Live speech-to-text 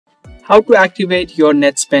How to activate your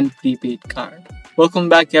Netspend prepaid card. Welcome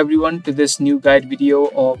back everyone to this new guide video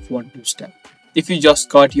of 1-2-step. If you just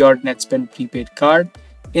got your Netspend prepaid card,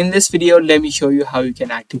 in this video let me show you how you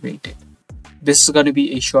can activate it. This is going to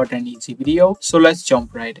be a short and easy video, so let's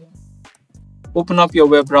jump right in. Open up your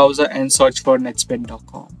web browser and search for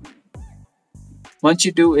netspend.com. Once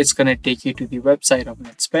you do, it's going to take you to the website of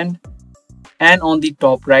Netspend, and on the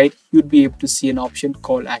top right you'd be able to see an option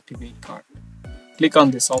called Activate Card. Click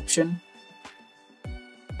on this option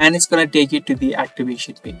and it's going to take you to the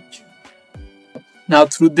activation page. Now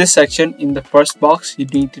through this section, in the first box you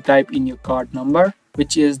need to type in your card number,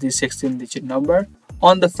 which is the 16-digit number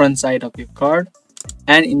on the front side of your card,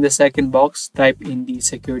 and in the second box type in the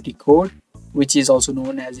security code, which is also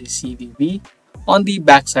known as a CVV, on the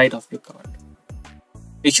back side of your card.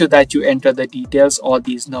 Make sure that you enter the details or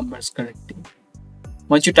these numbers correctly.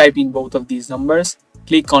 Once you type in both of these numbers,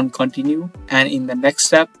 click on continue, and in the next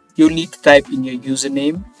step you'll need to type in your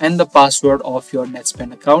username and the password of your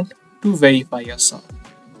Netspend account to verify yourself.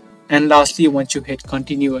 And lastly, once you hit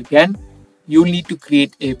continue again, you'll need to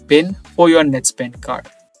create a PIN for your Netspend card.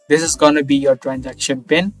 This is going to be your transaction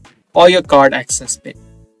PIN or your card access PIN.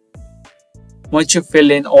 Once you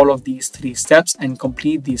fill in all of these 3 steps and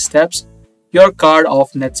complete these steps, your card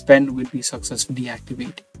of Netspend will be successfully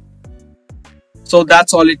activated. So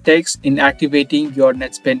that's all it takes in activating your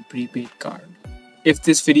Netspend prepaid card. If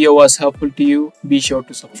this video was helpful to you, be sure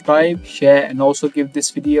to subscribe, share, and also give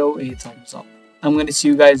this video a thumbs up. I'm going to see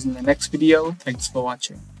you guys in the next video. Thanks for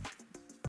watching.